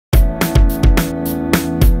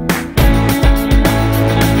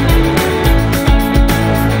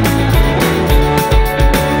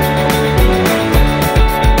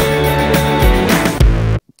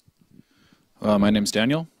My name's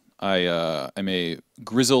Daniel. I'm a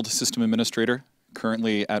grizzled system administrator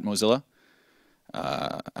currently at Mozilla.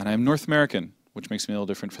 And I'm North American, which makes me a little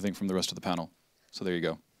different, I think, from the rest of the panel. So there you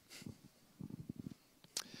go.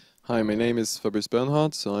 Hi, my name is Fabrice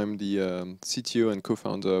Bernhard. So I'm the CTO and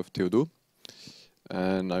co-founder of Theodo.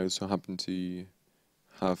 And I also happen to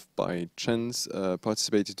have, by chance,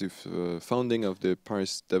 participated to the founding of the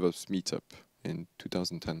Paris DevOps meetup in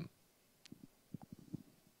 2010.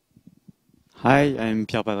 Hi, I'm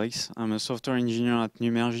Fabrice. I'm a software engineer at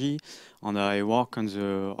Numergy, and I work on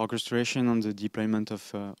the orchestration and the deployment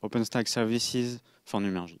of OpenStack services for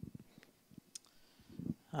Numergy.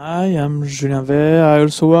 Hi, I'm Julien. I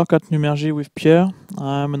also work at Numergy with Pierre.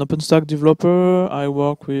 I'm an OpenStack developer. I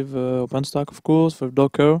work with OpenStack, of course, with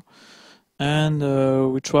Docker, and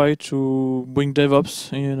we try to bring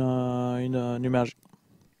DevOps in Numergy.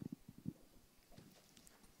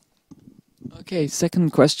 Okay,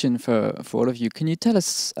 second question for all of you. Can you tell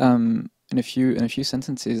us in a few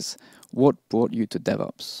sentences what brought you to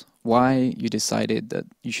DevOps? Why you decided that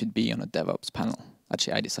you should be on a DevOps panel?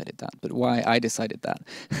 Actually, I decided that, but why I decided that?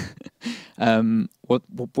 What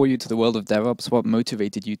brought you to the world of DevOps? What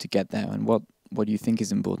motivated you to get there, and what do you think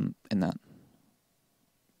is important in that?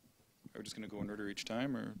 Are we just going to go in order each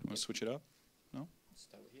time, or want to switch it up? No. Let's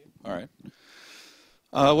start with you. All right.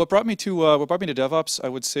 What brought me to DevOps, I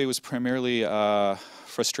would say, was primarily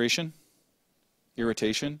frustration,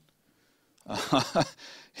 irritation. I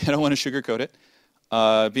don't want to sugarcoat it.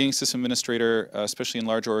 Being a system administrator, especially in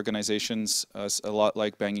large organizations, is a lot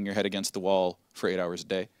like banging your head against the wall for 8 hours a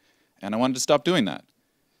day. And I wanted to stop doing that.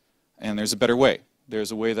 And there's a better way.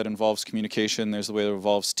 There's a way that involves communication. There's a way that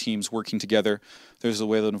involves teams working together. There's a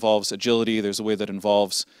way that involves agility. There's a way that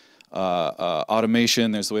involves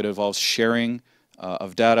automation. There's a way that involves sharing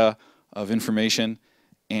of data, of information,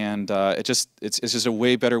 and it's just a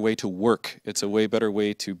way better way to work. It's a way better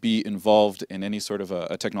way to be involved in any sort of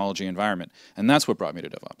a technology environment, and that's what brought me to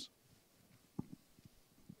DevOps.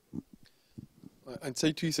 I'd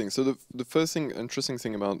say two things. So the first interesting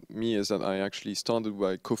thing about me is that I actually started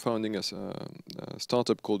by co-founding a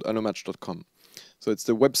startup called unnomatch.com. So it's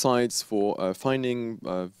the websites for finding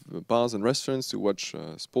bars and restaurants to watch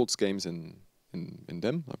sports games in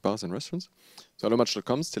them, like bars and restaurants. So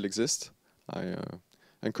Normation.com still exists. I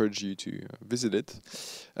encourage you to visit it.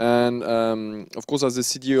 And of course, as the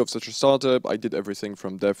CTO of such a startup, I did everything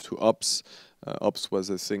from dev to ops. Ops was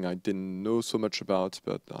a thing I didn't know so much about,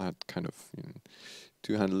 but I had kind of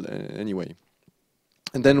to handle anyway.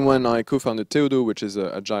 And then when I co-founded Theodo, which is an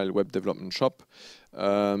agile web development shop,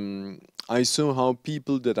 I saw how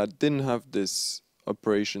people that didn't have this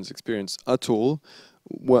operations experience at all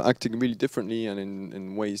were acting really differently and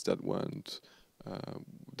in ways that weren't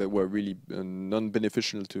that were really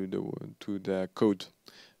non-beneficial to their code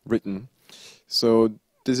written. So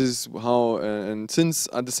this is how, and since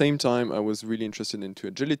at the same time I was really interested into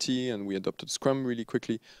agility and we adopted Scrum really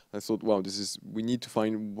quickly, I thought, wow, we need to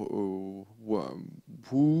find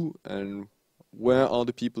who and where are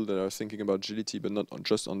the people that are thinking about agility, but not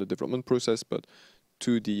just on the development process, but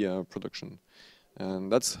to the production.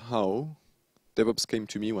 And that's how DevOps came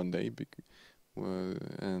to me one day,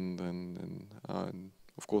 and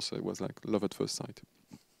of course it was like love at first sight.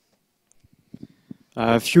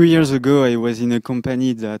 A few years ago, I was in a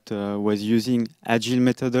company that was using agile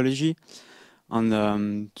methodology, and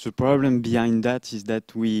the problem behind that is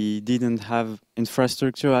that we didn't have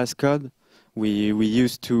infrastructure as code. We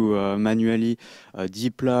used to manually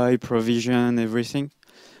deploy, provision, everything.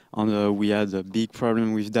 And we had a big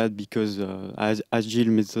problem with that because agile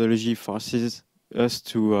methodology forces us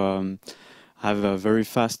to have a very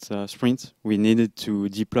fast sprint. We needed to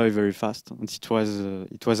deploy very fast, and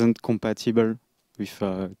it wasn't compatible with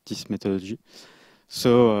this methodology.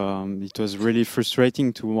 So it was really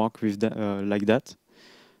frustrating to work with that, like that.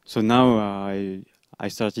 So now I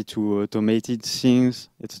started to automate things.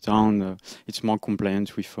 It's more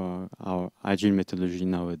compliant with our agile methodology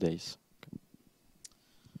nowadays.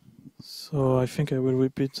 So I think I will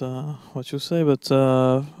repeat what you say, but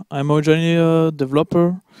I'm originally a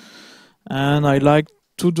developer and I like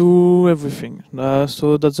to do everything.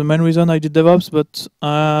 So that's the main reason I did DevOps, but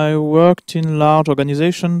I worked in large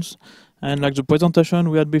organizations, and like the presentation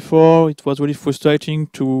we had before, it was really frustrating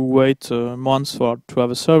to wait months to have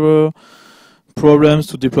a server, problems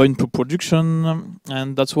to deploy into production,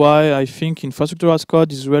 and that's why I think infrastructure as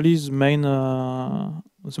code is really the main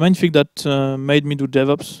thing that made me do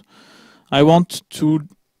DevOps. I want to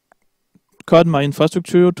code my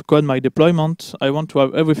infrastructure, to code my deployment. I want to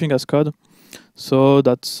have everything as code. So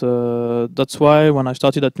that's why when I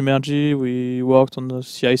started at Numergy, we worked on the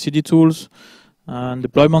CI/CD tools, and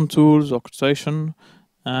deployment tools, orchestration,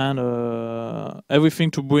 and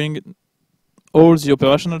everything to bring all the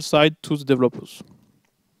operational side to the developers.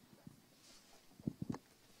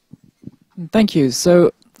 Thank you.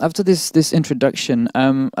 So after this introduction,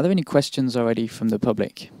 are there any questions already from the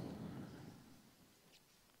public?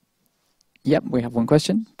 Yep, we have one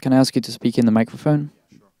question. Can I ask you to speak in the microphone?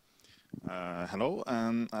 Hello,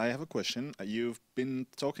 I have a question. You've been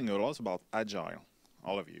talking a lot about agile,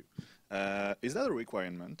 all of you. Is that a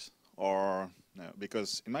requirement or no?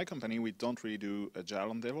 Because in my company we don't really do agile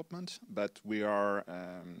on development, but we are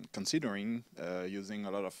considering using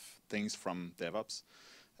a lot of things from DevOps,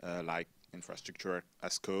 like infrastructure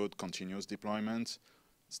as code, continuous deployment,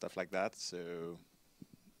 stuff like that. So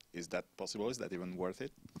is that possible? Is that even worth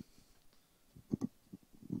it?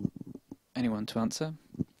 Anyone to answer?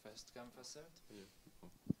 First come, first served.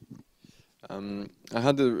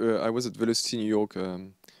 I was at Velocity New York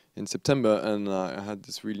in September, and I had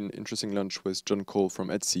this really interesting lunch with John Cole from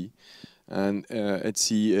Etsy. And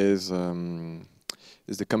Etsy is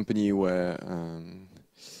the company where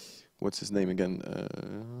what's his name again?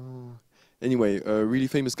 Anyway, a really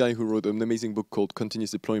famous guy who wrote an amazing book called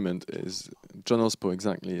Continuous Deployment is John Ospo,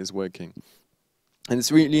 exactly, is working. And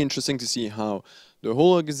it's really interesting to see how the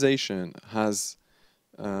whole organization has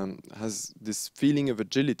this feeling of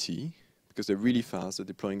agility, because they're really fast, they're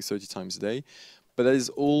deploying 30 times a day, but that is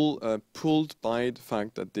all pulled by the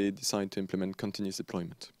fact that they decide to implement continuous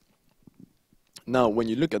deployment. Now, when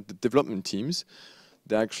you look at the development teams,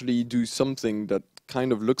 they actually do something that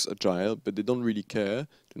kind of looks agile, but they don't really care.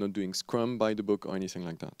 They're not doing Scrum by the book or anything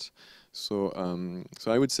like that. So,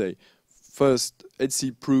 so I would say, first,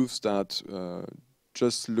 Etsy proves that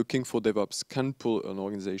just looking for DevOps can pull an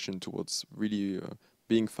organization towards really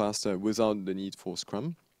being faster without the need for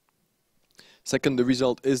Scrum. Second, the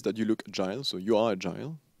result is that you look agile, so you are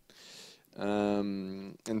agile.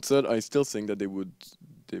 And third, I still think that they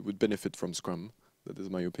would benefit from Scrum. That is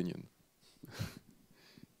my opinion.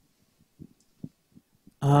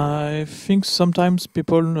 I think sometimes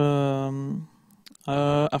people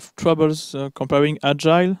have troubles comparing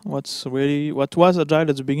agile, what was agile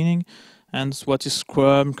at the beginning, and what is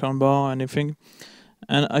Scrum, Kanban, anything.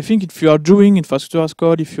 And I think if you are doing infrastructure as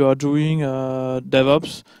code, if you are doing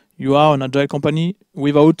DevOps, you are an agile company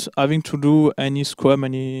without having to do any Scrum,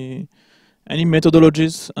 any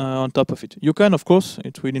methodologies on top of it. You can, of course,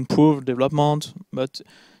 it will improve development, but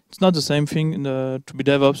it's not the same thing to be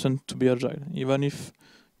DevOps and to be agile. Even if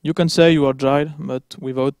you can say you are agile, but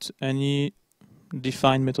without any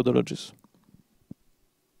defined methodologies.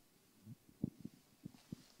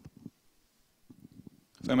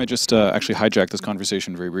 If I might just actually hijack this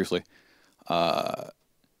conversation very briefly.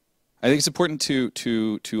 I think it's important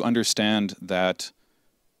to understand that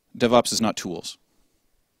DevOps is not tools,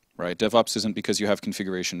 right? DevOps isn't because you have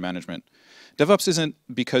configuration management. DevOps isn't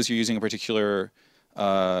because you're using a particular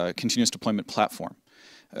continuous deployment platform.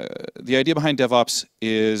 The idea behind DevOps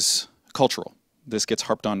is cultural. This gets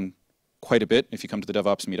harped on quite a bit if you come to the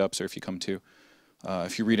DevOps meetups or if you come to,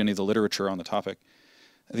 if you read any of the literature on the topic.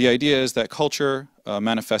 The idea is that culture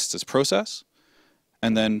manifests as process,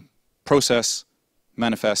 and then process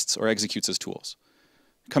manifests or executes as tools.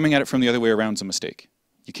 Coming at it from the other way around is a mistake.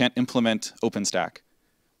 You can't implement OpenStack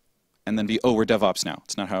and then be, oh, we're DevOps now.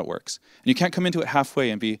 It's not how it works. And you can't come into it halfway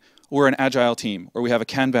and be, we're an agile team, or we have a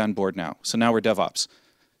Kanban board now, so now we're DevOps.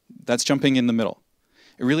 That's jumping in the middle.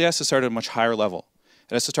 It really has to start at a much higher level.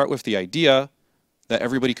 It has to start with the idea that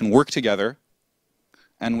everybody can work together,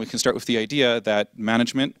 and we can start with the idea that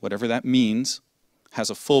management, whatever that means, has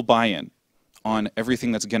a full buy-in on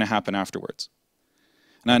everything that's going to happen afterwards.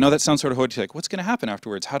 And I know that sounds sort of hard to like, what's going to happen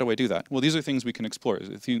afterwards? How do I do that? Well, these are things we can explore,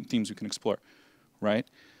 themes we can explore, right?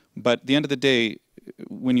 But at the end of the day,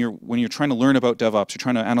 when you're trying to learn about DevOps, you're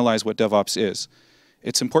trying to analyze what DevOps is,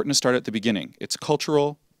 it's important to start at the beginning. It's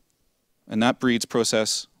cultural, and that breeds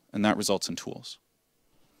process, and that results in tools.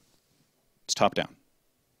 It's top down.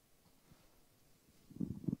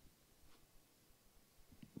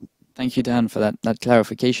 Thank you, Dan, for that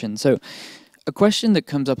clarification. So a question that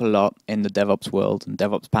comes up a lot in the DevOps world and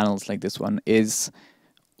DevOps panels like this one is,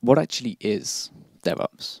 what actually is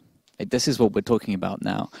DevOps? This is what we're talking about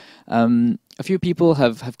now. A few people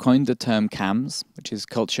have coined the term CAMS, which is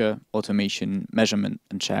culture, automation, measurement,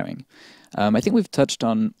 and sharing. I think we've touched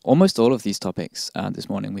on almost all of these topics this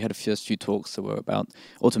morning. We had a first few talks that were about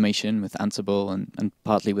automation with Ansible and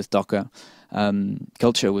partly with Docker.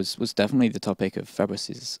 Culture was definitely the topic of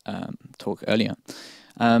Fabrice's talk earlier.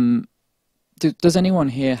 Does anyone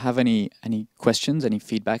here have any questions, any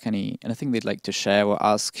feedback, anything they'd like to share or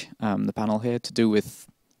ask the panel here to do with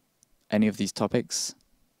any of these topics?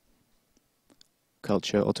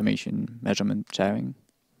 culture, automation, measurement, sharing?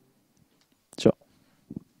 Sure.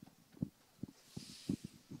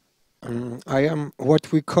 I am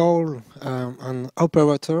what we call an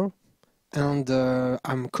operator, and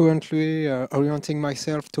I'm currently orienting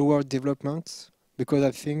myself toward development because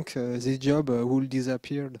I think this job will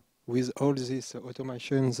disappear with all these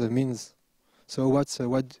automations means. So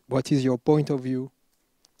what is your point of view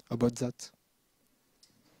about that?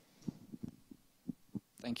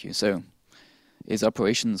 Thank you. So, is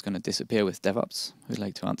operations going to disappear with DevOps? Who'd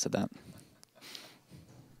like to answer that?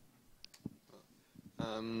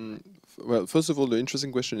 Well, first of all, the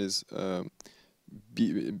interesting question is,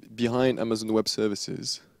 behind Amazon Web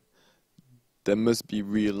Services, there must be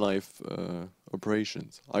real-life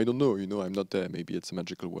operations. I don't know, I'm not there. Maybe it's a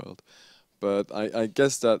magical world. But I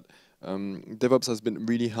guess that DevOps has been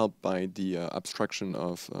really helped by the abstraction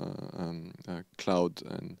of cloud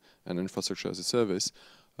and infrastructure as a service.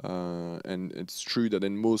 And it's true that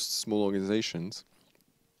in most small organizations,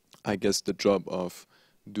 I guess the job of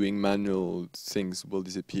doing manual things will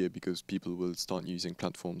disappear because people will start using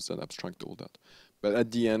platforms that abstract all that. But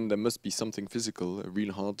at the end, there must be something physical, a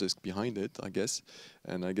real hard disk behind it, I guess.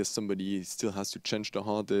 And I guess somebody still has to change the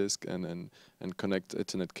hard disk and connect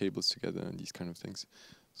Ethernet cables together and these kind of things.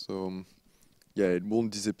 So, yeah, it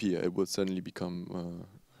won't disappear. It will certainly become,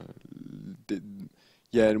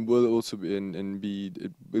 yeah, and will also be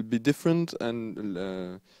it will be different,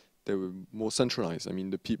 and they were more centralized. I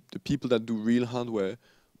mean, the people that do real hardware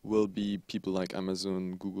will be people like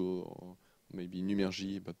Amazon, Google, or maybe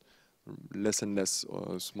Numergy, but less and less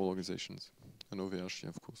small organizations, and OVH,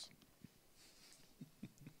 of course.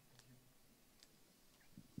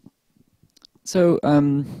 So,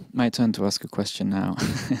 my turn to ask a question now.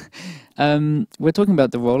 We're talking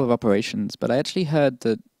about the role of operations, but I actually heard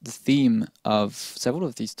that the theme of several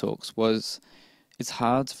of these talks was it's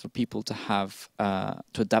hard for people to have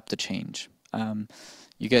to adapt to change.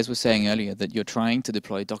 You guys were saying earlier that you're trying to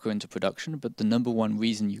deploy Docker into production, but the number one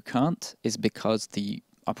reason you can't is because the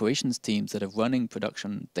operations teams that are running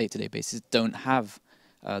production day-to-day basis don't have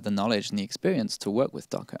the knowledge and the experience to work with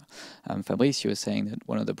Docker. Fabrice, you were saying that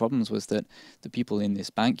one of the problems was that the people in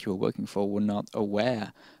this bank you were working for were not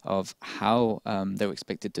aware of how they were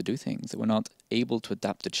expected to do things. They were not able to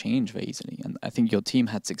adapt to change very easily. And I think your team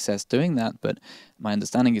had success doing that, but my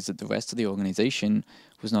understanding is that the rest of the organization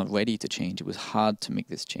was not ready to change. It was hard to make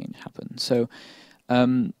this change happen. So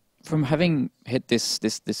from having hit this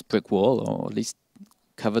brick wall, or at least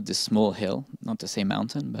covered this small hill, not to say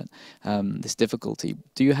mountain, but this difficulty,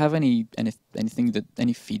 do you have any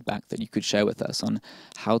feedback that you could share with us on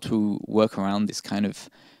how to work around this kind of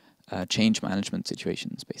change management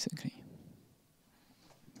situations, basically?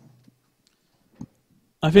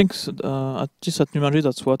 I think at least at Numergy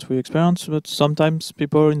that's what we experience, but sometimes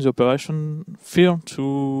people in the operation fear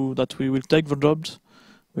that we will take the jobs,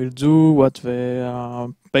 will do what they are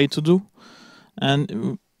paid to do,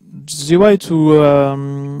 and the way to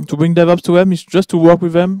bring DevOps to them is just to work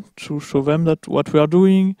with them, to show them that what we are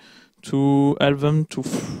doing, to help them to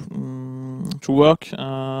work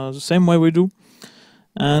the same way we do,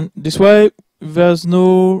 and this way there's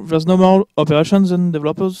no more operations than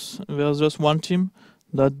developers. There's just one team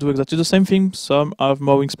that do exactly the same thing. Some have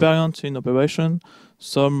more experience in operation,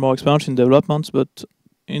 some more experience in development, but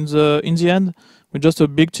in the end, we're just a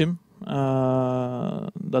big team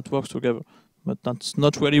that works together. But that's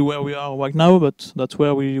not really where we are right now, but that's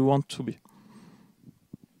where we want to be.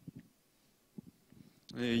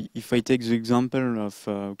 If I take the example of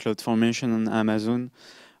CloudFormation on Amazon,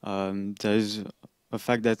 there is a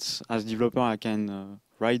fact that as developer I can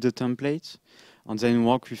write the template and then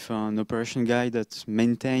work with an operation guy that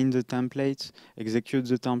maintains the template, executes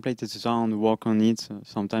the template, etc., and work on it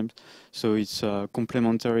sometimes. So it's a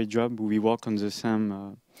complementary job. We work on the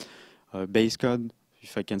same base code,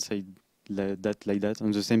 if I can say like that,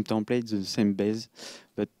 on the same template, the same base.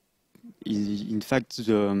 But in fact,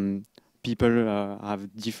 the people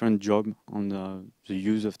have different job on the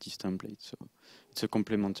use of this template. So it's a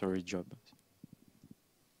complementary job.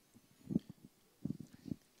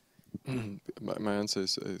 My answer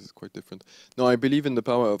is quite different. No, I believe in the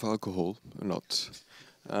power of alcohol a lot.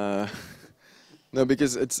 No,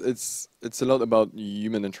 because it's a lot about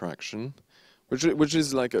human interaction, which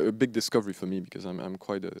is like a big discovery for me, because I'm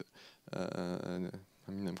quite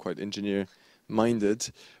I'm quite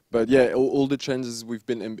engineer-minded. But yeah, all the changes we've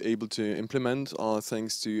been able to implement are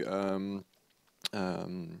thanks to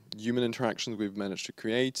human interactions we've managed to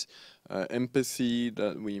create, empathy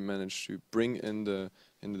that we managed to bring in the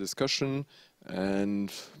discussion,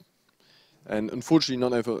 and unfortunately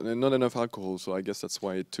not enough alcohol. So I guess that's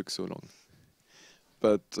why it took so long.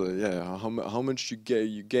 but yeah, how much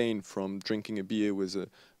you gain from drinking a beer with a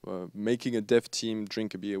making a dev team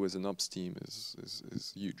drink a beer with an ops team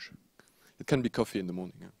is huge. It can be coffee in the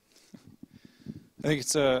morning. Yeah. I think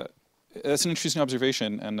that's an interesting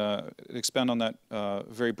observation, and expand on that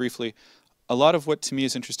very briefly. A lot of what to me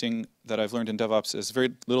is interesting that I've learned in DevOps is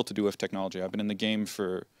very little to do with technology. I've been in the game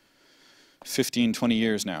for 15, 20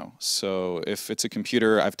 years now. So if it's a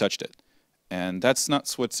computer, I've touched it. And that's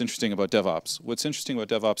not what's interesting about DevOps. What's interesting about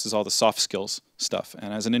DevOps is all the soft skills stuff.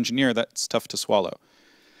 And as an engineer, that's tough to swallow,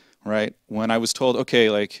 right? When I was told, okay,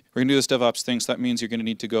 like, we're gonna do this DevOps thing, so that means you're gonna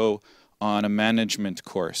need to go on a management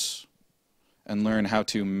course and learn how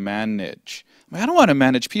to manage. I mean, I don't want to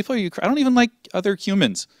manage people. I don't even like other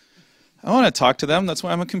humans. I want to talk to them. That's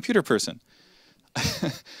why I'm a computer person.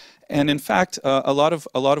 And in fact, a lot of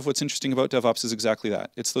what's interesting about DevOps is exactly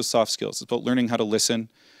that. It's those soft skills. It's about learning how to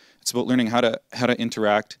listen. It's about learning how to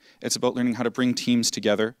interact. It's about learning how to bring teams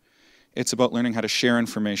together. It's about learning how to share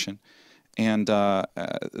information. And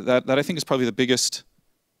that I think is probably the biggest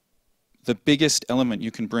element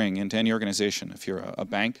you can bring into any organization. If you're a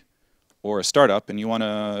bank or a startup and you want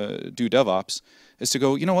to do DevOps, is to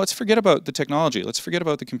go, you know, let's forget about the technology. Let's forget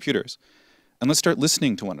about the computers. And let's start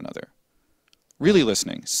listening to one another. Really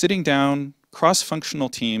listening. Sitting down, cross-functional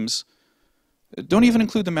teams. Don't even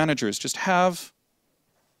include the managers. Just have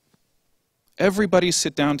everybody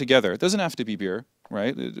sit down together. It doesn't have to be beer,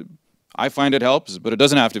 right? I find it helps, but it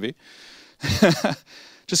doesn't have to be.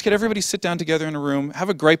 Just get everybody sit down together in a room, have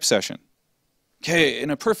a gripe session. Okay,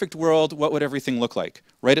 in a perfect world, what would everything look like?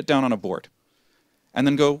 Write it down on a board. And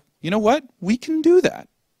then go, you know what? We can do that.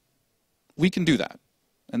 We can do that.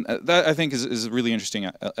 And that, I think, is a really interesting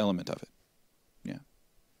element of it. Yeah.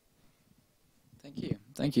 Thank you.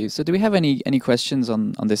 Thank you. So do we have any questions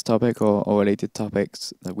on this topic or related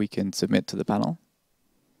topics that we can submit to the panel?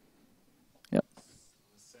 Yep.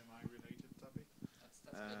 Semi-related topic?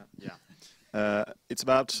 Yeah. It's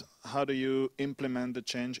about how do you implement the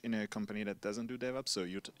change in a company that doesn't do DevOps? So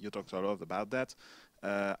you talked a lot about that.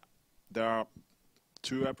 There are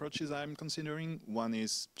two approaches I'm considering. One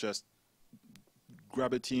is just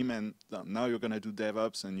grab a team and now you're going to do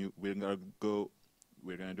DevOps and we're going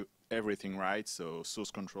to do everything right. So source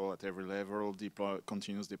control at every level,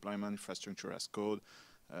 continuous deployment, infrastructure as code,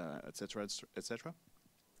 etc., etc.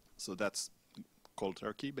 So that's cold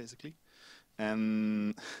turkey, basically.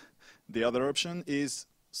 And the other option is,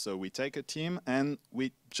 so we take a team and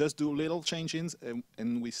we just do little changes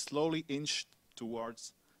and we slowly inch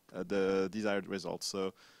towards the desired results.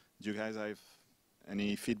 So do you guys have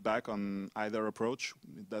any feedback on either approach?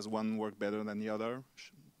 Does one work better than the other?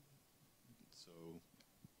 So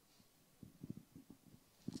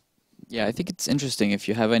yeah, I think it's interesting if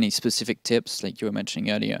you have any specific tips, like you were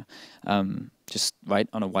mentioning earlier, just write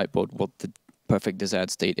on a whiteboard what the perfect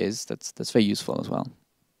desired state is. That's very useful as well.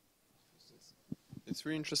 It's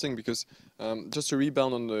really interesting because just to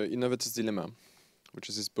rebound on the Innovator's Dilemma, which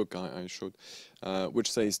is this book I showed, which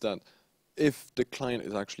says that if the client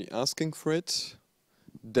is actually asking for it,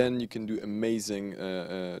 then you can do amazing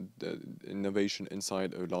innovation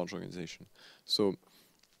inside a large organization. So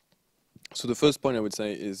the first point I would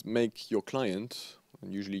say is make your client,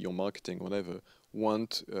 and usually your marketing, whatever,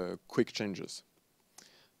 want quick changes.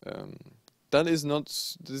 This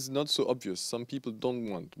is not so obvious. Some people don't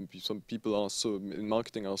want. Some people are in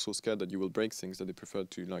marketing are so scared that you will break things that they prefer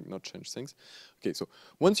to like not change things. Okay, so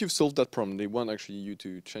once you've solved that problem, they want actually you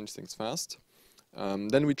to change things fast.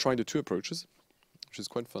 Then we try the two approaches, which is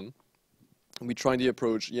quite fun. We try the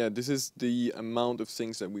approach, yeah, this is the amount of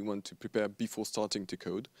things that we want to prepare before starting to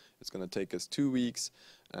code. It's going to take us 2 weeks,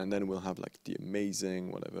 and then we'll have like the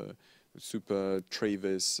amazing, whatever, super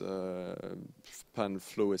Travis, pan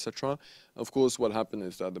flow, etc. Of course, what happened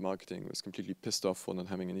is that the marketing was completely pissed off for not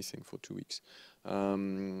having anything for 2 weeks.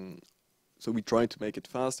 So we tried to make it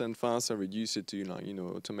faster and faster, reduce it to, like, you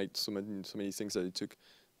know, automate so many things that it took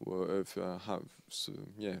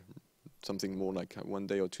something more like 1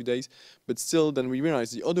 day or 2 days. But still, then we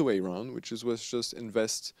realized the other way around, which was just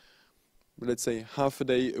invest, let's say, half a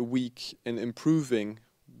day a week in improving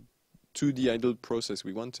to the ideal process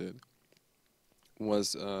we wanted,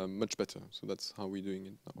 was much better. So that's how we're doing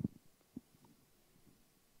it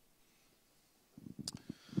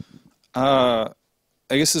now.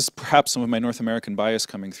 I guess this is perhaps some of my North American bias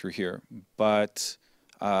coming through here, but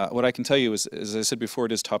what I can tell you is, as I said before,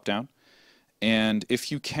 it is top-down. And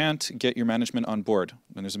if you can't get your management on board,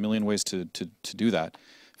 and there's a million ways to do that,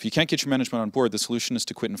 if you can't get your management on board, the solution is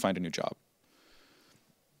to quit and find a new job.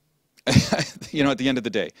 You know, at the end of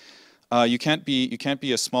the day. You can't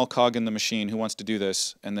be a small cog in the machine who wants to do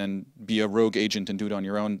this and then be a rogue agent and do it on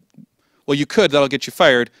your own. Well, you could, that'll get you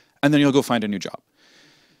fired, and then you'll go find a new job.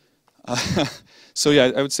 So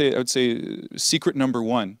yeah, I would say secret number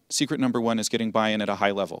one is getting buy-in at a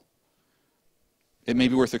high level. It may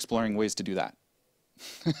be worth exploring ways to do that.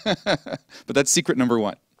 But that's secret number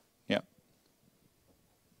one. Yeah.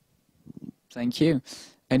 Thank you.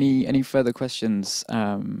 Any further questions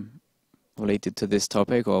related to this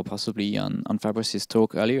topic, or possibly on Fabrice's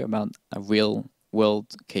talk earlier about a real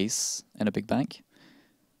world case in a big bank?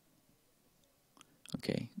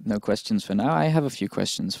 Okay, no questions for now. I have a few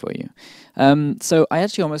questions for you. So I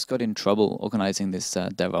actually almost got in trouble organizing this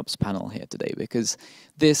DevOps panel here today, because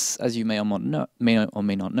this, as you may or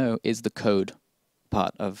may not know, is the code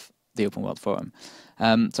part of the Open World Forum.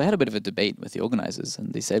 So I had a bit of a debate with the organizers,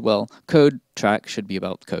 and they said, well, code track should be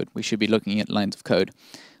about code. We should be looking at lines of code.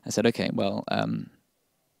 I said, okay, well,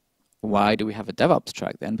 why do we have a DevOps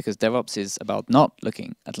track then? Because DevOps is about not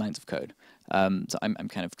looking at lines of code. So I'm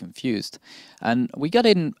kind of confused. And we got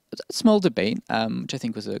in a small debate, which I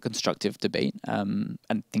think was a constructive debate. And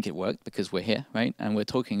I think it worked because we're here, right? And we're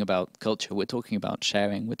talking about culture, we're talking about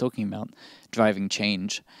sharing, we're talking about driving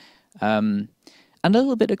change. And a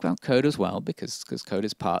little bit about code as well, because code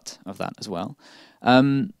is part of that as well.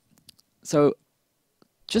 So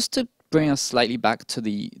just to bring us slightly back to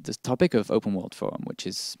the topic of Open World Forum, which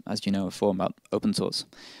is, as you know, a forum about open source.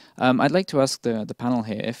 I'd like to ask the panel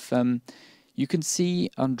here if you can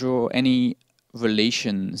see and draw any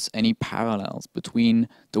relations, any parallels between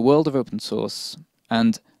the world of open source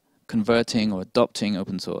and converting or adopting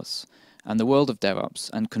open source, and the world of DevOps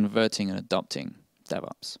and converting and adopting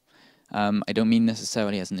DevOps. I don't mean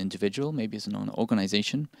necessarily as an individual, maybe as an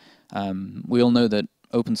organization. We all know that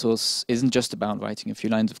open source isn't just about writing a few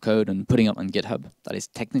lines of code and putting it on GitHub. That is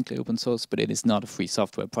technically open source, but it is not a free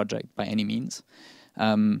software project by any means.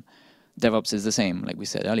 DevOps is the same, like we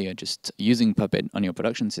said earlier, just using Puppet on your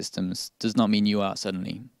production systems does not mean you are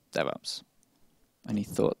suddenly DevOps. Any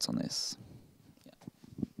thoughts on this?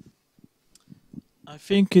 I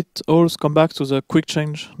think it all comes back to the quick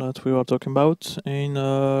change that we were talking about. In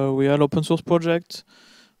we had open source project.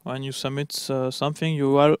 When you submit something,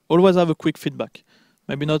 you always have a quick feedback.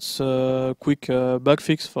 Maybe not a quick bug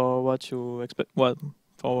fix for what you expect,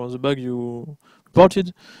 for the bug you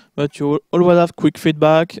reported, but you always have quick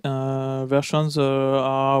feedback. Versions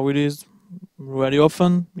are released really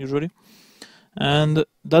often, usually. And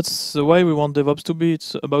that's the way we want DevOps to be.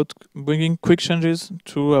 It's about bringing quick changes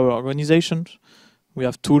to our organization. We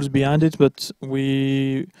have tools behind it, but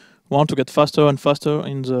we want to get faster and faster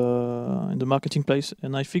in the marketing place.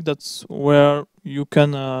 And I think that's where you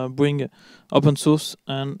can bring open source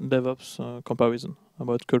and DevOps comparison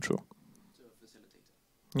about culture. So a facilitator.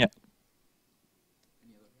 Yeah.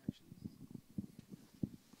 Any other reactions?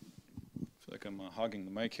 I feel like I'm hogging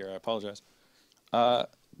the mic here. I apologize.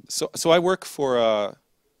 So I work for a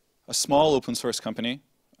small open source company,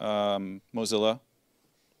 Mozilla.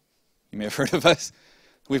 You may have heard of us.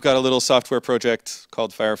 We've got a little software project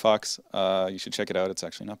called Firefox. You should check it out. It's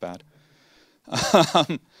actually not bad.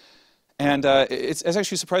 And it's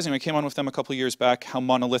actually surprising. I came on with them a couple of years back how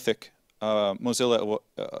monolithic Mozilla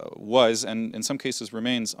was, and in some cases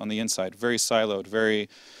remains on the inside. Very siloed,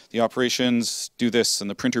 the operations do this, and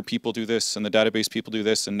the printer people do this, and the database people do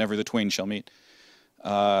this, and never the twain shall meet.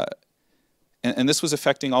 And this was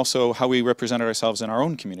affecting also how we represented ourselves in our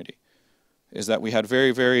own community, is that we had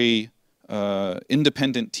very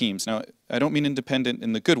independent teams. Now, I don't mean independent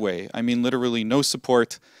in the good way. I mean literally no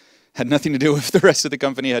support, had nothing to do with the rest of the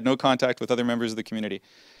company, had no contact with other members of the community.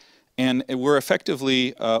 And we're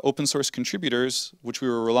effectively open source contributors, which we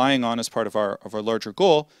were relying on as part of our larger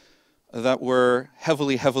goal, that were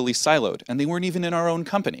heavily siloed. And they weren't even in our own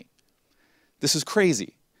company. This is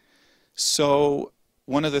crazy. So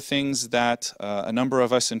one of the things that a number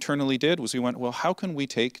of us internally did was we went, well, how can we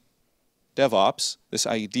take DevOps, this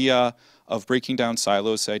idea of breaking down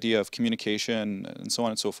silos, this idea of communication, and so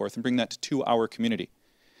on and so forth, and bring that to our community.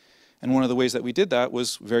 And one of the ways that we did that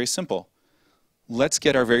was very simple. Let's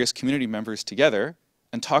get our various community members together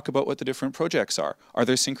and talk about what the different projects are. Are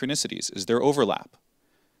there synchronicities? Is there overlap?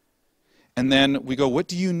 And then we go, what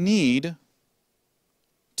do you need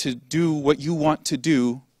to do what you want to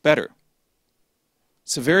do better?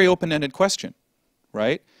 It's a very open-ended question,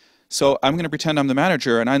 right? So I'm going to pretend I'm the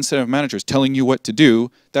manager, and instead of managers telling you what to do,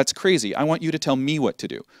 that's crazy. I want you to tell me what to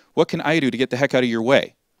do. What can I do to get the heck out of your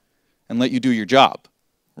way and let you do your job,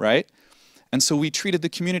 right? And so we treated the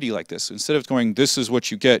community like this. Instead of going, this is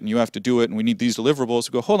what you get, and you have to do it, and we need these deliverables,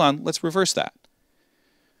 we go, hold on, let's reverse that.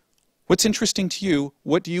 What's interesting to you?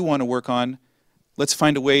 What do you want to work on? Let's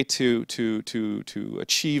find a way to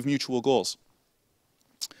achieve mutual goals.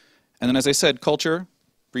 And then, as I said, culture,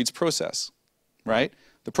 breeds process, right?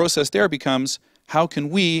 The process there becomes, how can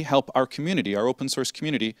we help our community, our open source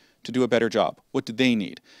community, to do a better job? What do they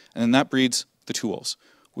need? And then that breeds the tools.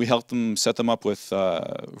 We help them set them up with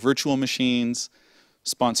virtual machines,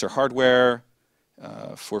 sponsor hardware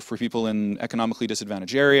for people in economically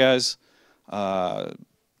disadvantaged areas,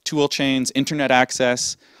 tool chains, internet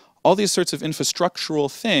access, all these sorts of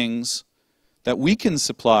infrastructural things that we can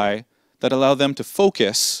supply that allow them to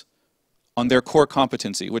focus on their core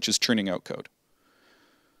competency, which is churning out code.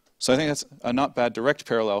 So I think that's a not bad direct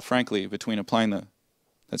parallel, frankly, between applying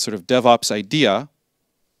that sort of DevOps idea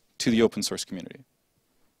to the open source community.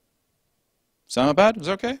 Sound not bad? Is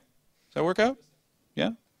that okay? Does that work out?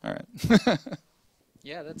 Yeah? All right.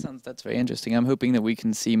 Yeah, that's very interesting. I'm hoping that we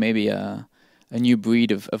can see maybe a new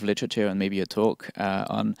breed of literature and maybe a talk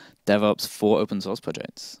on DevOps for open source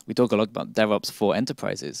projects. We talk a lot about DevOps for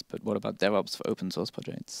enterprises, but what about DevOps for open source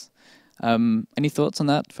projects? Any thoughts on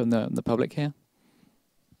that from the public here?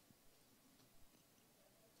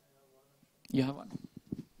 You have one.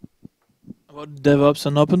 About DevOps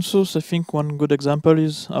and open source, I think one good example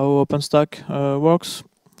is how OpenStack works.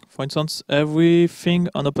 For instance, everything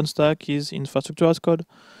on OpenStack is infrastructure as code.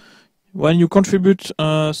 When you contribute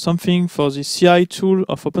something for the CI tool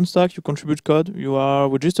of OpenStack, you contribute code. You are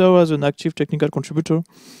registered as an active technical contributor.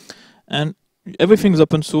 And everything is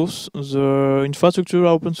open source. The infrastructure are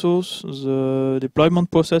open source. The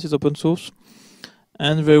deployment process is open source.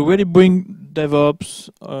 And they really bring DevOps,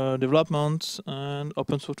 development, and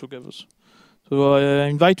open source together. So I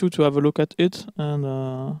invite you to have a look at it, and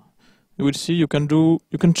you will see you can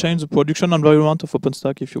change the production environment of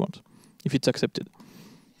OpenStack if you want, if it's accepted.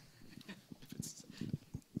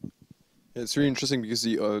 Yeah, it's really interesting because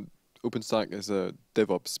the OpenStack is a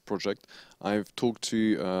DevOps project. I've talked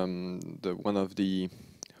to one of the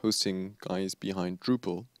hosting guys behind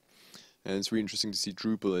Drupal, and it's really interesting to see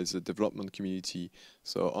Drupal as a development community.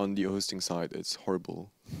 So on the hosting side, it's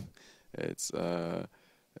horrible. It's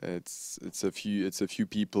a few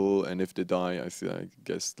people, and if they die, I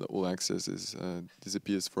guess the all access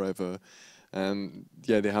disappears forever. And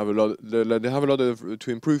yeah, they have a lot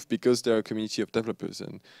to improve because they're a community of developers,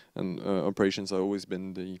 and operations have always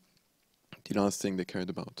been the last thing they cared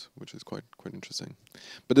about, which is quite interesting.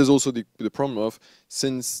 But there's also the problem of,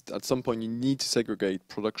 since at some point you need to segregate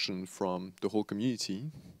production from the whole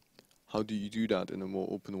community, how do you do that in a more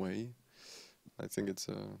open way? I think it's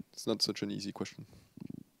not such an easy question.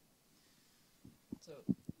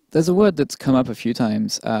 There's a word that's come up a few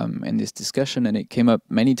times in this discussion, and it came up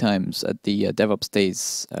many times at the DevOps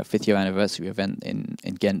Days 5th year anniversary event in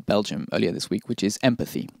Ghent, Belgium, earlier this week, which is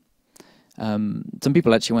empathy. Some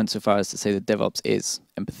people actually went so far as to say that DevOps is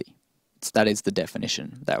empathy. That is the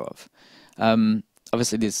definition thereof.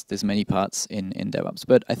 Obviously, there's many parts in DevOps,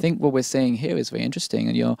 but I think what we're saying here is very interesting,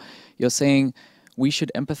 and you're saying we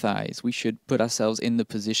should empathize, we should put ourselves in the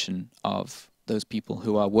position of those people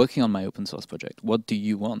who are working on my open source project. What do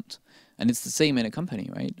you want? And it's the same in a company,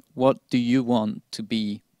 right? What do you want to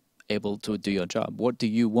be able to do your job? What do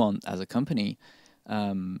you want as a company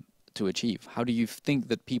to achieve? How do you think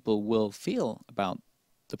that people will feel about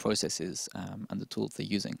the processes and the tools they're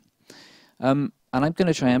using? And I'm going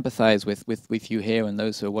to try and empathize with you here and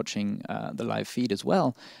those who are watching the live feed as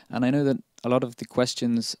well. And I know that a lot of the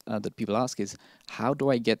questions that people ask is, how do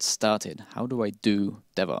I get started? How do I do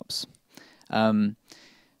DevOps? And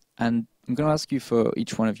I'm going to ask you for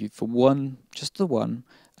each one of you for just the one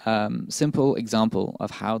simple example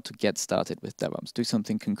of how to get started with DevOps. Do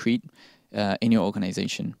something concrete in your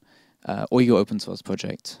organization or your open source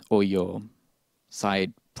project or your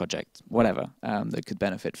side project, whatever, that could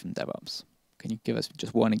benefit from DevOps. Can you give us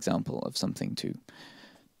just one example of something to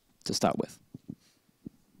start with?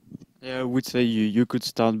 Yeah, I would say you could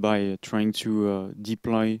start by trying to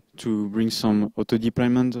bring some auto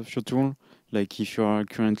deployment of your tool. Like if you are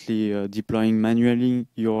currently deploying manually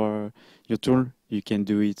your tool, you can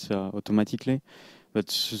do it automatically.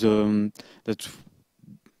 But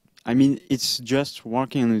I mean, it's just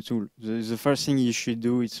working on the tool. The first thing you should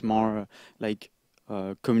do is more like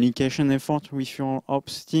communication effort with your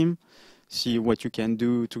ops team. See what you can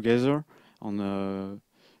do together on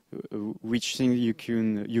which thing you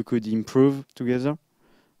could improve together,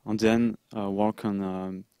 and then work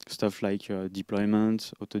on stuff like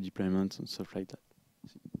deployment, auto deployment, and stuff like that.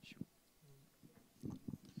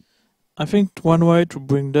 I think one way to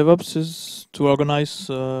bring DevOps is to organize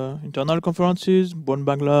internal conferences, one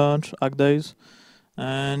bag lunch, hack days,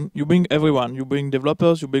 and you bring everyone. You bring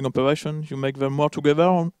developers, you bring operations, you make them work together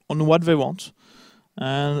on what they want,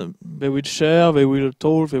 and they will share, they will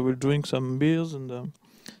talk, they will drink some beers, and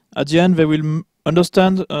at the end they will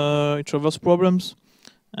understand each other's problems,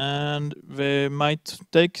 and they might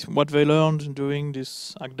take what they learned during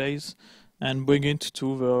these hack days and bring it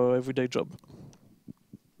to their everyday job.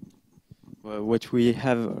 Well, what we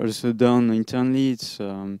have also done internally, it's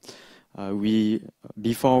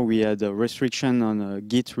before we had a restriction on a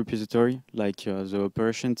Git repository, like the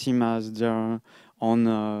operation team has their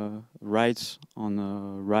own rights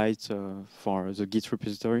on for the Git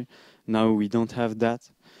repository. Now we don't have that.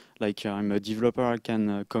 Like I'm a developer, I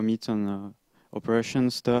can commit on operation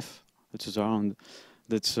stuff, etc. And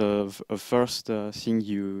that's a first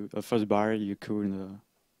thing a first bar you could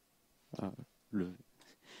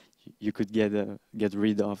get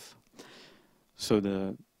rid of. So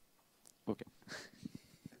okay.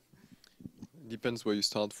 Depends where you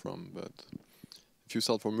start from, but if you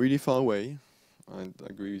start from really far away, I'd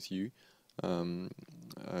agree with you.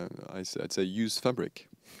 I'd say use Fabric.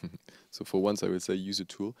 So for once, I would say use a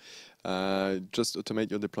tool. Just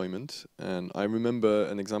automate your deployment. And I remember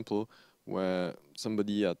an example where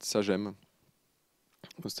somebody at Sagem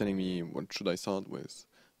was telling me, what should I start with?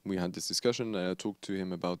 We had this discussion. I talked to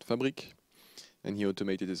him about Fabric, and he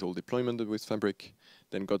automated his whole deployment with Fabric.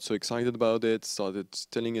 Then got so excited about it, started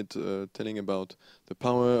telling about the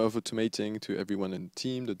power of automating to everyone in the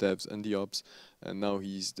team, the devs and the ops. And now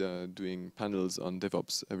he's doing panels on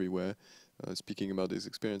DevOps everywhere, speaking about his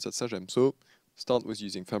experience at Sagem. So start with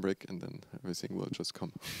using Fabric, and then everything will just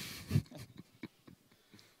come.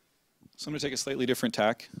 So I'm going to take a slightly different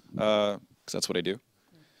tack, because that's what I do.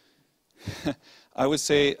 I would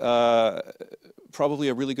say probably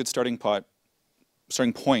a really good starting point,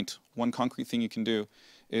 one concrete thing you can do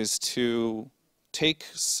is to take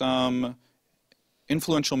some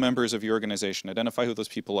influential members of your organization, identify who those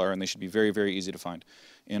people are, and they should be very, very easy to find.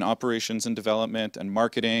 In operations and development and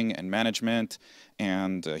marketing and management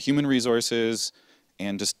and human resources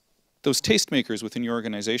and just those tastemakers within your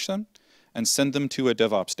organization, and send them to a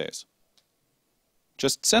DevOps days.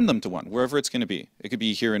 Just send them to one, wherever it's going to be. It could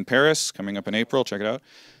be here in Paris, coming up in April, check it out.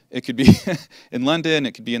 It could be in London,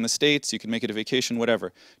 it could be in the States, you can make it a vacation,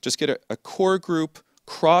 whatever. Just get a core group,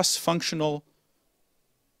 cross-functional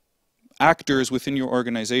actors within your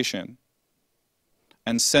organization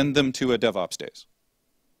and send them to a DevOps days.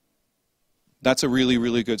 That's a really,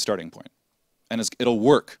 really good starting point. And it'll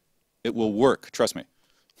work. It will work, trust me.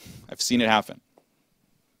 I've seen it happen.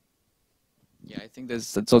 Yeah, I think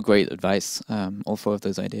that's all great advice, all four of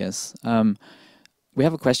those ideas. We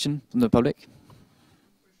have a question from the public.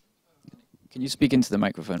 Can you speak into the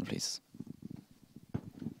microphone, please?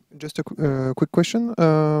 Just a quick question.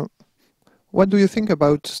 What do you think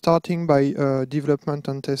about starting by development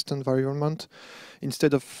and test environment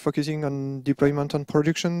instead of focusing on deployment and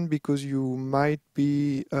production? Because you might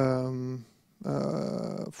be, from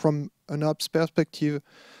an ops perspective,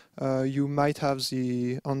 you might have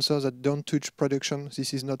the answers that don't touch production.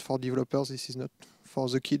 This is not for developers, this is not for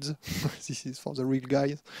the kids, this is for the real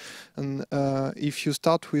guys. And if you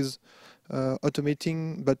start with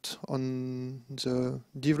automating, but on the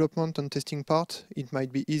development and testing part, it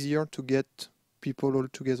might be easier to get people all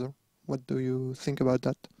together. What do you think about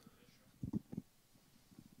that?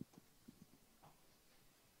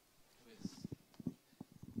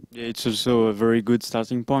 Yeah, it's also a very good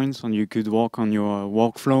starting point, and you could work on your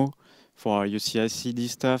workflow for your CI/CD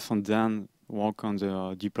stuff, and then work on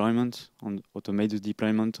the deployment, and automate the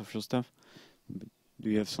deployment of your stuff. Do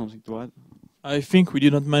you have something to add? I think we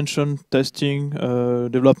did not mention testing,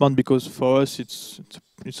 development, because for us it's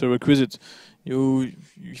a requisite.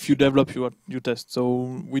 If you develop, you test.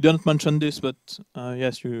 So we don't mention this, but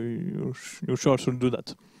yes, you sure should do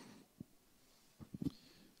that.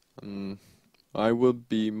 I will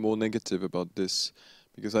be more negative about this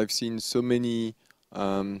because I've seen so many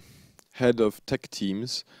head of tech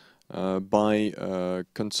teams buy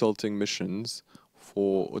consulting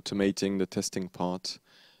for automating the testing part.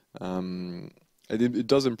 It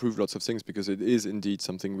does improve lots of things because it is indeed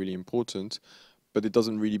something really important, but it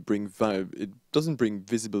doesn't really bring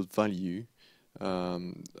visible value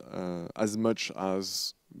as much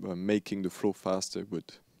as making the flow faster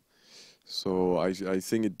would. So I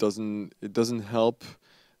think it doesn't help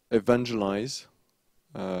evangelize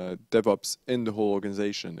DevOps in the whole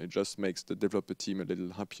organization. It just makes the developer team a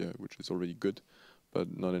little happier, which is already good,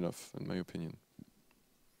 but not enough in my opinion.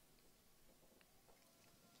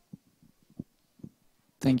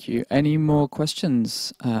 Thank you. Any more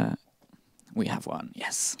questions? We have one,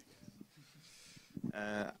 yes.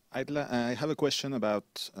 I have a question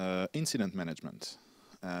about incident management.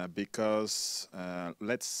 Because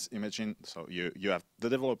let's imagine, so you have the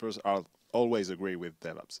developers always agree with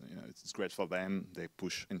DevOps. You know, it's great for them. They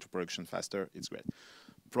push into production faster. It's great.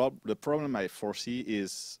 The problem I foresee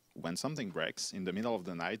is when something breaks in the middle of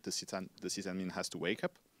the night, the sysadmin has to wake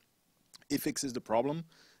up. He fixes the problem,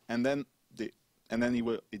 and then it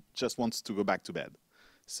just wants to go back to bed.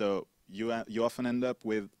 So you often end up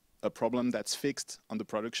with a problem that's fixed on the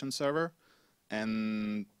production server,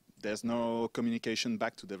 and there's no communication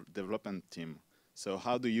back to the development team. So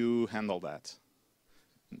how do you handle that?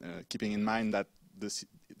 Keeping in mind that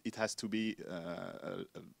it has to be,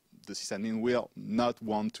 the sysadmin will not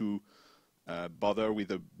want to bother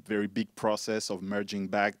with a very big process of merging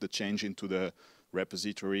back the change into the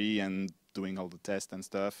repository and doing all the tests and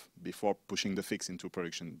stuff before pushing the fix into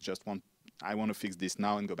production. I want to fix this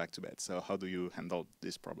now and go back to bed. So how do you handle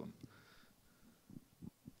this problem?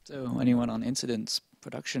 So anyone on incidents,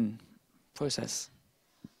 production, process?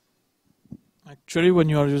 Actually, when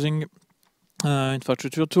you are using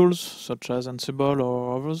infrastructure tools such as Ansible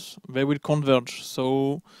or others, they will converge.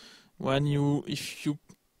 So when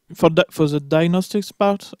for the diagnostics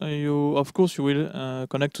part, of course you will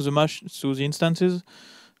connect to the instances,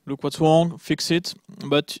 look what's wrong, fix it,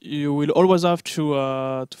 but you will always have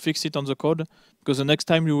to fix it on the code, because the next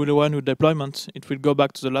time you will run with deployment, it will go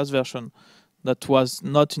back to the last version that was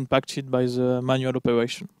not impacted by the manual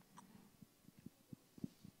operation.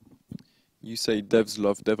 You say devs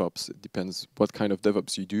love DevOps. It depends what kind of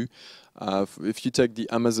DevOps you do. If you take the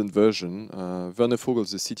Amazon version, Werner Vogel,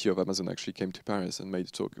 the CTO of Amazon, actually came to Paris and made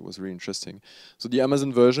a talk. It was really interesting. So the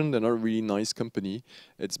Amazon version, they're not a really nice company.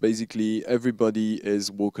 It's basically everybody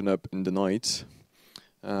is woken up in the night.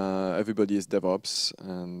 Everybody is DevOps,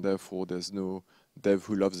 and therefore there's no dev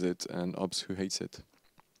who loves it and ops who hates it.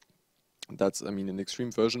 That's, I mean, an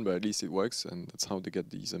extreme version, but at least it works, and that's how they get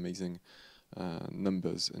these amazing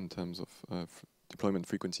numbers in terms of deployment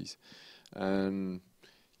frequencies. And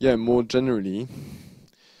yeah, more generally,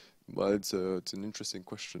 well, it's an interesting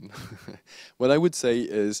question. What I would say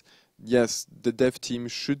is, yes, the dev team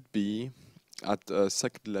should be at a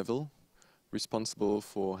second level responsible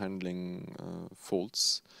for handling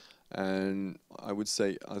faults, and I would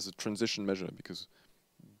say as a transition measure, because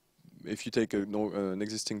if you take an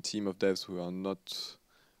existing team of devs who are not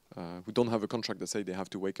who don't have a contract that say they have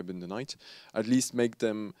to wake up in the night, at least make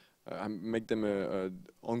them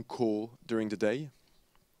on call during the day.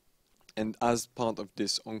 And as part of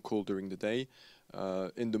this on call during the day,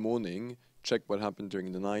 in the morning, check what happened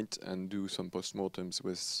during the night and do some postmortems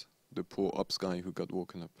with the poor ops guy who got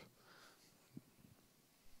woken up.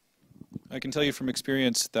 I can tell you from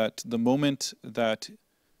experience that the moment that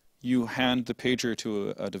you hand the pager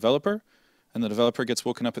to a developer and the developer gets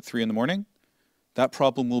woken up at 3 in the morning, that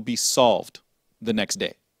problem will be solved the next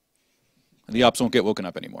day. And the ops won't get woken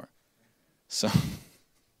up anymore. So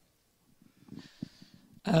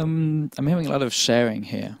I'm having a lot of sharing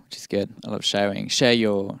here, which is good. A lot of sharing. Share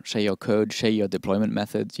your code, share your deployment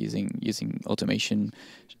methods using automation,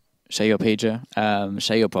 share your pager,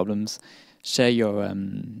 share your problems, share your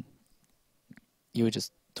you were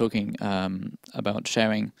just talking about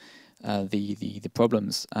sharing the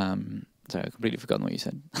problems. Sorry, I completely forgotten what you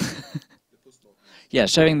said. Yeah,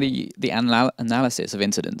 sharing the analysis of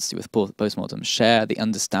incidents with postmortem. Share the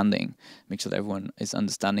understanding. Make sure that everyone is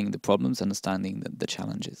understanding the problems, understanding the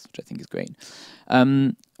challenges, which I think is great.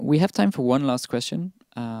 We have time for one last question.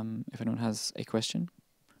 If anyone has a question.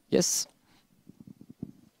 Yes?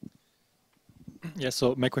 Yeah,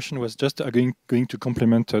 so my question was just going to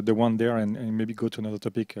complement the one there and maybe go to another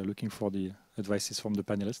topic, looking for the advices from the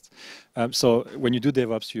panelists. So when you do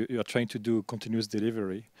DevOps, you are trying to do continuous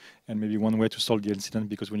delivery, and maybe one way to solve the incident,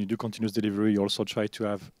 because when you do continuous delivery, you also try to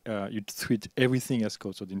have, you treat everything as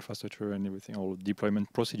code, so the infrastructure and everything, all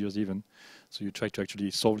deployment procedures even. So you try to actually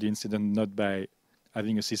solve the incident not by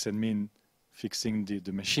having a sysadmin fixing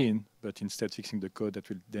the machine, but instead fixing the code that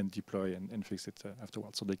will then deploy and fix it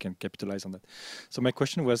afterwards, so they can capitalize on that. So my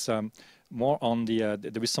question was more on the,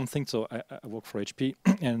 there is something, so I work for HP,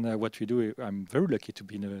 and what we do, I'm very lucky to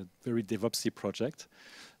be in a very DevOpsy project,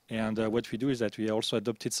 and what we do is that we also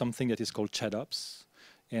adopted something that is called ChatOps,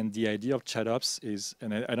 and the idea of ChatOps is,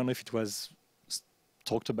 and I don't know if it was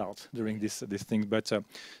talked about during this thing, but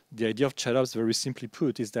the idea of ChatOps, very simply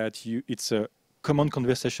put, is that it's a common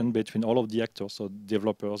conversation between all of the actors, so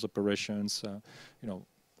developers, operations, you know,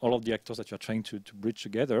 all of the actors that you're trying to bridge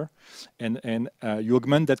together, and you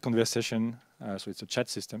augment that conversation, so it's a chat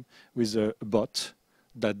system, with a bot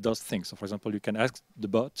that does things. So for example, you can ask the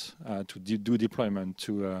bot to do deployment,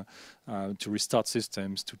 to restart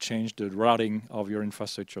systems, to change the routing of your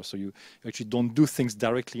infrastructure. So you actually don't do things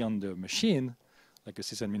directly on the machine, like a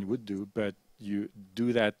sysadmin would do, but you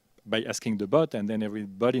do that by asking the bot, and then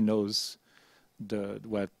everybody knows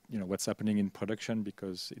what's happening in production,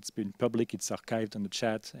 because it's been public, it's archived on the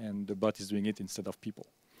chat, and the bot is doing it instead of people.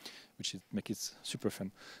 which make it super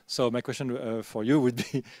fun. So my question for you would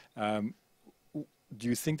be, do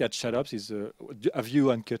you think that chat-ops is, have you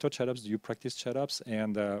encountered chat-ops? Do you practice chat-ops?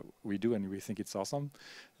 And we do, and we think it's awesome,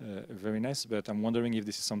 very nice. But I'm wondering if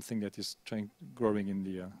this is something that is growing in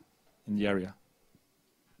the area.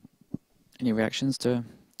 Any reactions to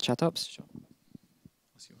chat-ops? Sure.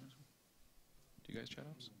 Do you guys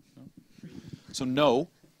chat-ops? No? So no.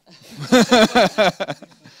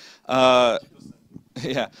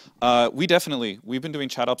 Yeah, we've been doing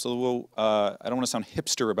chat-ops a little, I don't want to sound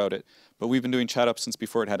hipster about it, but we've been doing chat-ops since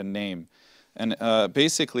before it had a name. And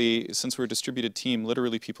basically, since we're a distributed team,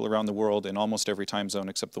 literally people around the world in almost every time zone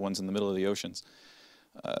except the ones in the middle of the oceans,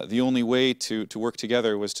 the only way to work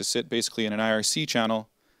together was to sit basically in an IRC channel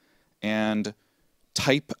and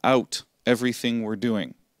type out everything we're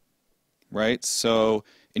doing, right? So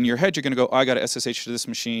in your head, you're going to go, oh, I got to SSH to this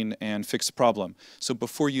machine and fix the problem. So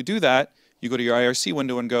before you do that, you go to your IRC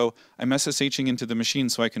window and go, I'm SSHing into the machine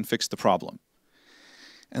so I can fix the problem.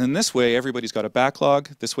 And then this way, everybody's got a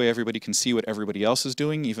backlog. This way, everybody can see what everybody else is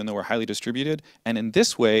doing, even though we're highly distributed. And in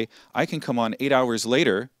this way, I can come on 8 hours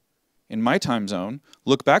later in my time zone,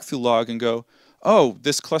 look back through log and go, oh,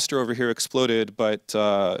 this cluster over here exploded, but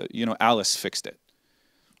you know, Alice fixed it.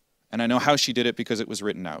 And I know how she did it because it was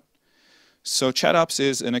written out. So chat-ops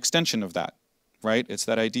is an extension of that, right? It's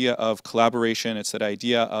that idea of collaboration. It's that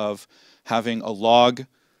idea of having a log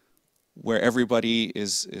where everybody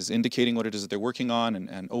is indicating what it is that they're working on and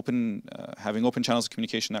having open channels of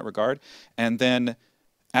communication in that regard. And then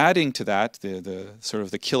adding to that, the sort of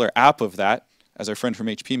the killer app of that, as our friend from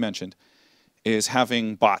HP mentioned, is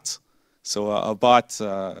having bots. So a bot,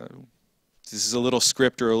 this is a little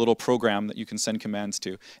script or a little program that you can send commands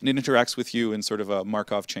to, and it interacts with you in sort of a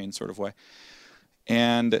Markov chain sort of way.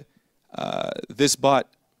 And this bot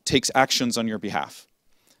takes actions on your behalf.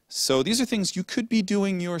 So these are things you could be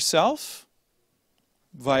doing yourself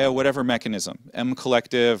via whatever mechanism,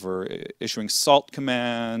 mcollective or issuing salt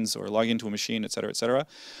commands or logging into a machine, et cetera,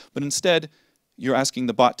 but instead you're asking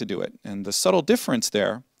the bot to do it. And the subtle difference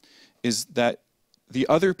there is that the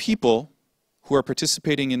other people who are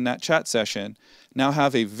participating in that chat session now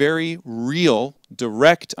have a very real,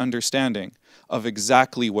 direct understanding of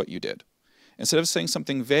exactly what you did. Instead of saying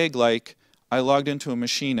something vague like, I logged into a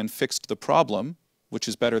machine and fixed the problem, which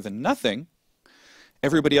is better than nothing,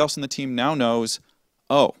 everybody else in the team now knows,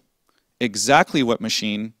 oh, exactly what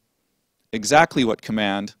machine, exactly what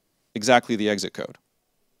command, exactly the exit code.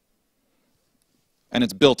 And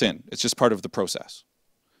it's built in. It's just part of the process.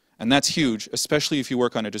 And that's huge, especially if you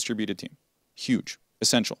work on a distributed team. Huge,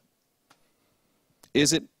 essential.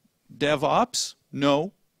 Is it DevOps?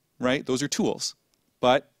 No, right? Those are tools.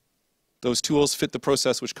 But those tools fit the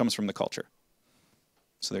process which comes from the culture.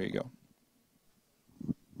 So there you go.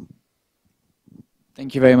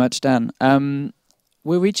 Thank you very much, Dan.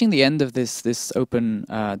 We're reaching the end of this open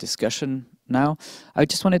discussion now. I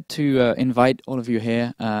just wanted to invite all of you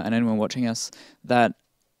here and anyone watching us that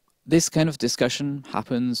this kind of discussion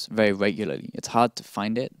happens very regularly. It's hard to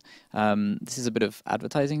find it. This is a bit of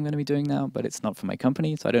advertising I'm going to be doing now, but it's not for my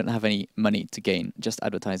company, so I don't have any money to gain, just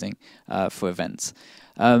advertising for events.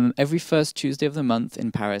 Every first Tuesday of the month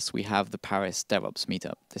in Paris, we have the Paris DevOps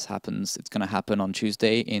meetup. It's going to happen on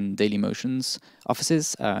Tuesday in Dailymotion's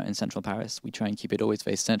offices in central Paris. We try and keep it always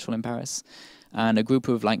very central in Paris. And a group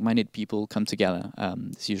of like-minded people come together.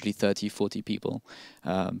 It's usually 30, 40 people.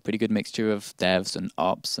 Pretty good mixture of devs and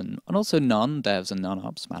ops, and also non-devs and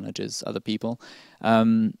non-ops managers, other people.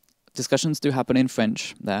 Discussions do happen in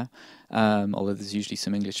French there, although there's usually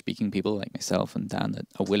some English-speaking people like myself and Dan that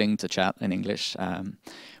are willing to chat in English.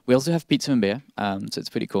 We also have pizza and beer, so it's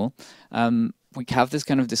pretty cool. We have this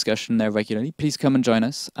kind of discussion there regularly. Please come and join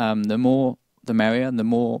us. The more the merrier, and the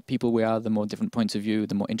more people we are, the more different points of view,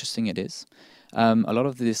 the more interesting it is. A lot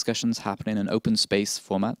of the discussions happen in an open space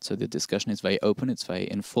format, so the discussion is very open, it's very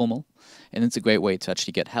informal, and it's a great way to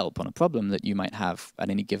actually get help on a problem that you might have at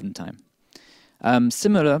any given time.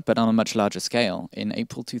 Similar, but on a much larger scale, in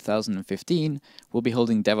April 2015, we'll be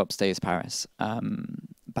holding DevOps Days Paris,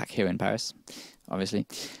 back here in Paris, obviously.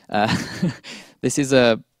 This is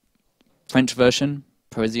a French version,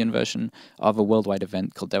 Parisian version of a worldwide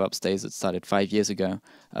event called DevOps Days that started 5 years ago,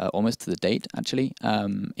 almost to the date, actually,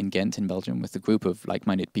 in Ghent, in Belgium, with a group of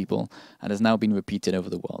like-minded people, and has now been repeated over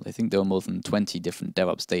the world. I think there were more than 20 different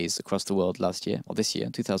DevOps Days across the world last year, or this year,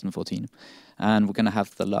 2014, and we're going to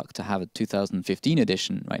have the luck to have a 2015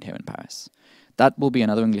 edition right here in Paris. That will be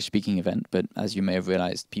another English-speaking event, but as you may have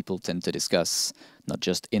realized, people tend to discuss not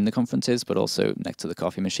just in the conferences, but also next to the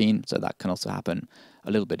coffee machine, so that can also happen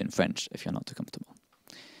a little bit in French if you're not too comfortable.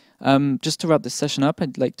 Just to wrap this session up,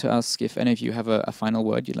 I'd like to ask if any of you have a final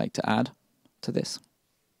word you'd like to add to this.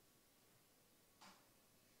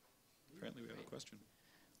 Apparently we have a question.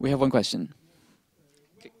 We have one question.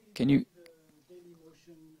 Can you...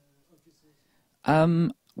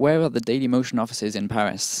 where are the Dailymotion offices in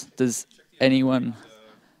Paris? Does anyone...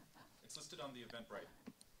 It's listed on the Eventbrite.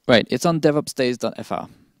 Right, it's on devopsdays.fr,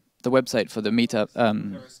 the website for the meetup,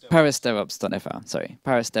 parisdevops.fr, sorry,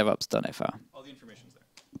 parisdevops.fr. All the information's there.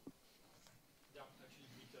 Yeah, actually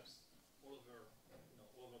meetups all over,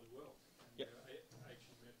 all over the world. Yeah. I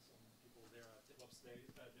actually met some people there at DevOps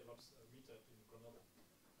meetup in Grenoble.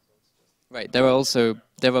 So it's just Right, there are also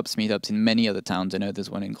DevOps meetups in many other towns. I know there's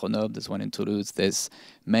one in Grenoble, there's one in Toulouse, there's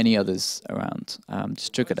many others around.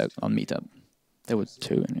 Just check it out on Meetup. There were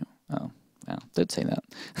two. Oh, well, don't say that.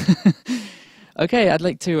 Okay, I'd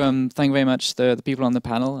like to thank very much the people on the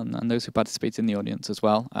panel and those who participated in the audience as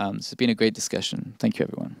well. This has been a great discussion. Thank you,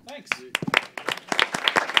 everyone. Thanks.